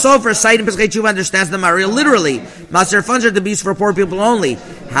 Chassam Sofer, citing Pesachei Tshuva, understands the Maria literally. Maaser funds are to be used for poor people only.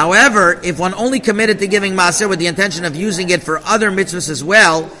 However, if one only committed to giving Maaser with the intention of using it for other mitzvahs as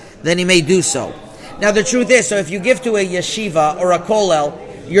well, then he may do so. Now the truth is, so if you give to a yeshiva or a kollel,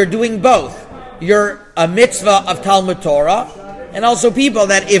 you're doing both. You're a mitzvah of Talmud Torah, and also people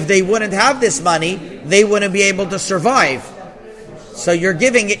that if they wouldn't have this money, they wouldn't be able to survive. So you're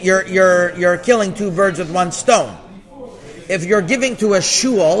giving it, you're killing two birds with one stone. If you're giving to a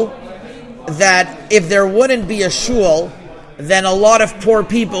shul, that if there wouldn't be a shul, then a lot of poor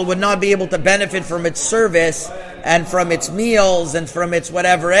people would not be able to benefit from its service and from its meals and from its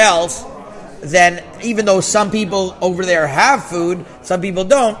whatever else, then even though some people over there have food, some people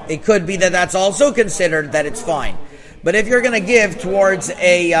don't, it could be that that's also considered that it's fine. But if you're going to give towards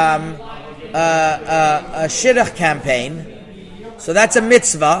a shidduch campaign, so that's a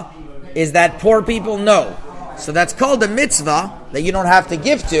mitzvah, is that poor people know. So that's called a mitzvah that you don't have to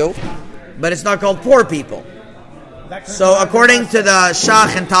give to, but it's not called poor people. So according to the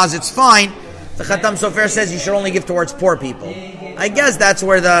Shach and Taz, it's fine. The Khatam Sofer says you should only give towards poor people. I guess that's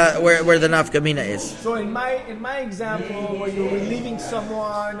where the nafka mina is. So in my example, where you're relieving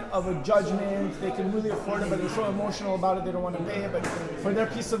someone of a judgment, they can really afford it, but they're so emotional about it, they don't want to pay it. But for their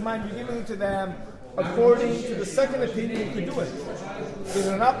peace of mind, you're giving it to them according to the second opinion. You could do it. If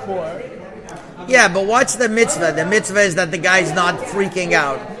they're not poor. Yeah, but what's the mitzvah? The mitzvah is that the guy's not freaking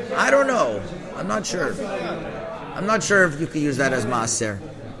out. I don't know. I'm not sure. I'm not sure if you could use that as maaser.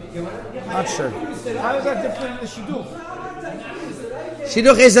 Not sure. How is that different than the shidduch?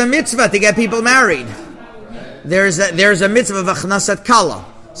 Shidduch is a mitzvah to get people married. There's a mitzvah of achnasat kala,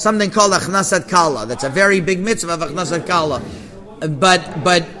 something called achnasat kala. That's a very big mitzvah of achnasat kala.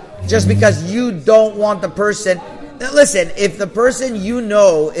 But just because you don't want the person. Listen, if the person you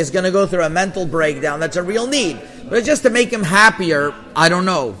know is going to go through a mental breakdown, that's a real need. But just to make him happier, I don't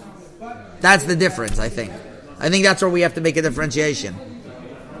know. That's the difference, I think. I think that's where we have to make a differentiation.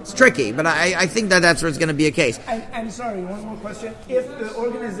 It's tricky, but I think that's where it's going to be a case. And sorry, one more question. If the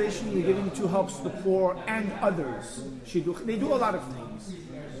organization you're giving to helps the poor and others, they do a lot of things.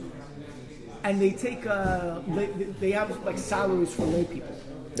 And they take, they have like salaries for lay people.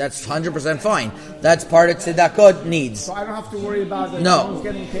 That's 100% fine. That's part of Tzedaka needs. So I don't have to worry about that. No.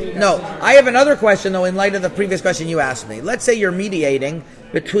 Getting paid. No. I have another question, though, in light of the previous question you asked me. Let's say you're mediating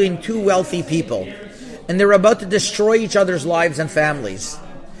between two wealthy people, and they're about to destroy each other's lives and families.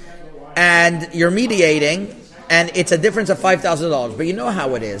 And you're mediating, and it's a difference of $5,000. But you know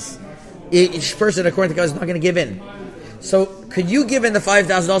how it is. Each person, according to God, is not going to give in. So could you give in the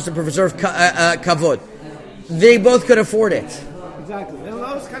 $5,000 to preserve kavod? They both could afford it. Exactly.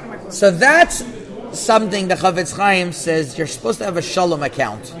 That was kind of my question. So that's something the Chavetz Chaim says you're supposed to have a shalom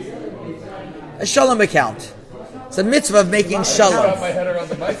account. A shalom account. It's a mitzvah of making shalom. My head around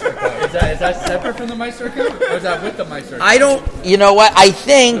the Maaser account. Is that separate from the Maaser account, or is that with the Maaser account? I don't. You know what? I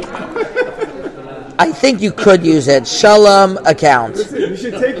think you could use it. Shalom account. Listen, you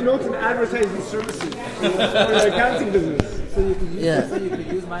should take notes and advertise these services for the accounting business. So you could use, Yeah. so you could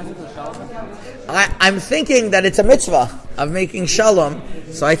use Maaser for shalom. I'm thinking that it's a mitzvah of making shalom,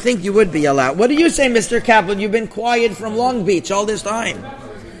 so I think you would be allowed. What do you say, Mr. Kaplan? You've been quiet from Long Beach all this time.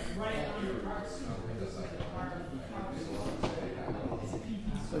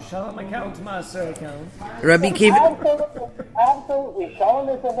 So shalom account, Maaser account, Rabbi Kiva, Absolutely. Shalom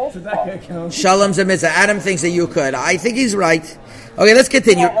is a mitzvah. Tzedaka account. shalom's a mitzvah. Adam thinks that you could. I think he's right. Okay, let's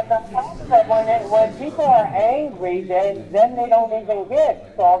continue. And the fact that when people are angry, then they don't even give.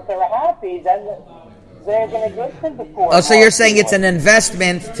 So if they're happy, then they're going to give to the poor. Oh, so you're saying it's an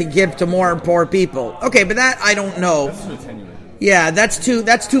investment to give to more poor people? Okay, but that I don't know. Yeah, that's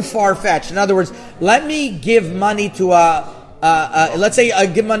too far fetched. In other words, let me give money to let's say I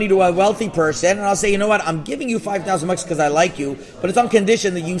give money to a wealthy person, and I'll say, you know what, I'm giving you $5,000 because I like you, but it's on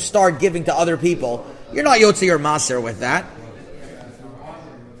condition that you start giving to other people. You're not Yotzi or Maaser with that.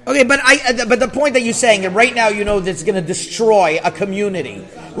 Okay, but the point that you're saying, that right now you know that it's going to destroy a community.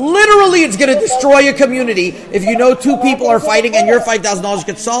 Literally, it's going to destroy a community if you know two people are fighting and your $5,000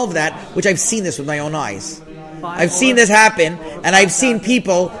 could solve that, which I've seen this with my own eyes. I've seen this happen, and I've seen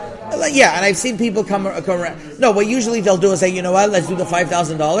people... Yeah, and I've seen people come around. No, what usually they'll do is say, you know what, let's do the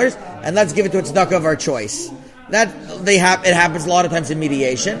 $5,000 and let's give it to a tzedakah of our choice. It happens a lot of times in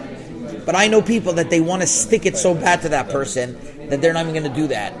mediation, but I know people that they want to stick it so bad to that person that they're not even going to do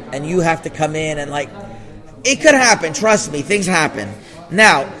that, and you have to come in and it could happen. Trust me, things happen.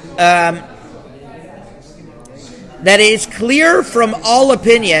 Now, that it is clear from all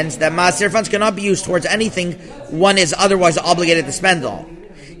opinions that Maaser funds cannot be used towards anything one is otherwise obligated to spend on.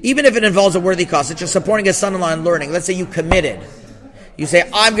 Even if it involves a worthy cost, such as supporting his son-in-law in learning. Let's say you committed. You say,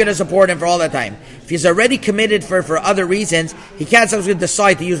 I'm going to support him for all that time. If he's already committed for other reasons, he can't sometimes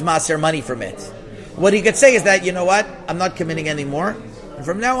decide to use Maaser money from it. What he could say is that, you know what, I'm not committing anymore. And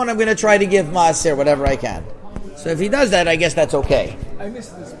from now on, I'm going to try to give Maaser whatever I can. So if he does that, I guess that's okay. I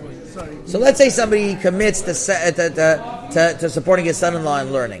missed this point. Sorry. So let's say somebody commits to supporting his son-in-law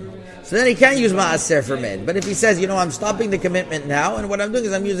in learning. So then he can't use Maaser for mid. But if he says, you know, I'm stopping the commitment now, and what I'm doing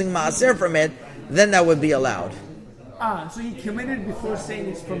is I'm using Maaser for mid, then that would be allowed. So he committed before saying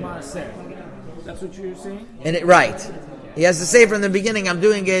it's for Maaser. That's what you're saying? Right. He has to say from the beginning, I'm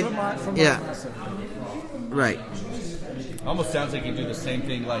doing it. From Yeah. Maaser. Right. Almost sounds like you do the same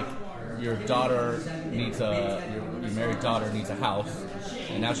thing, like your daughter needs your married daughter needs a house,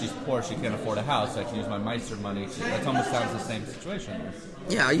 and now she's poor, she can't afford a house, I can use my Maaser money. That almost sounds the same situation.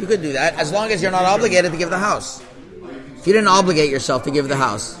 Yeah, you could do that, as long as you're not obligated to give the house. If you didn't obligate yourself to give the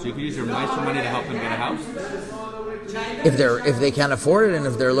house. So you can use your Maaser money to help them get a house? If they can't afford it, and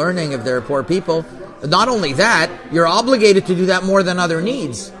if they're learning, if they're poor people. Not only that, you're obligated to do that more than other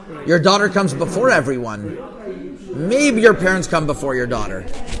needs. Your daughter comes before everyone. Maybe your parents come before your daughter.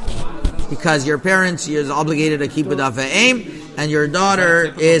 Because your parents is obligated to keep it off at aim, and your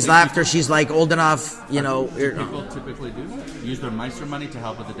daughter is after she's old enough, you know. People typically do use their Maaser money to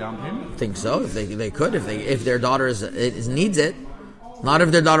help with the down payment. I think so. If they could, if their daughter needs it. Not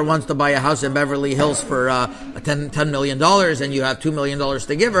if their daughter wants to buy a house in Beverly Hills for $10 million and you have $2 million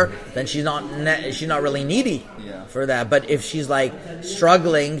to give her, then she's not really needy for that. But if she's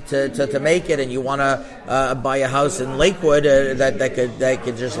struggling to make it, and you want to buy a house in Lakewood that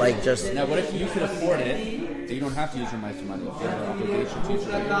could just. Now, what if you could afford it? You don't have to use your Maaser money. You have an obligation to use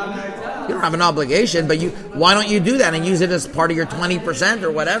your money. You don't have an obligation, but why don't you do that and use it as part of your 20% or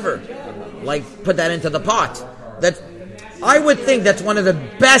whatever? Put that into the pot. I would think that's one of the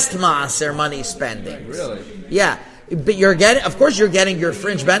best Maaser money spendings. Really? Yeah. But of course you're getting your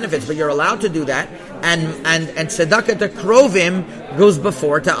fringe benefits, but you're allowed to do that. And Tzedaka to Krovim goes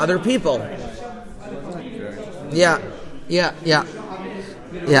before to other people. Yeah.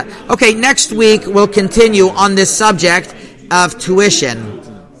 Okay, next week we'll continue on this subject of tuition.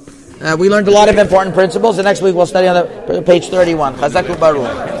 We learned a lot of important principles, and next week we'll study on page 31. Chazak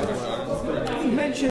u'baruch.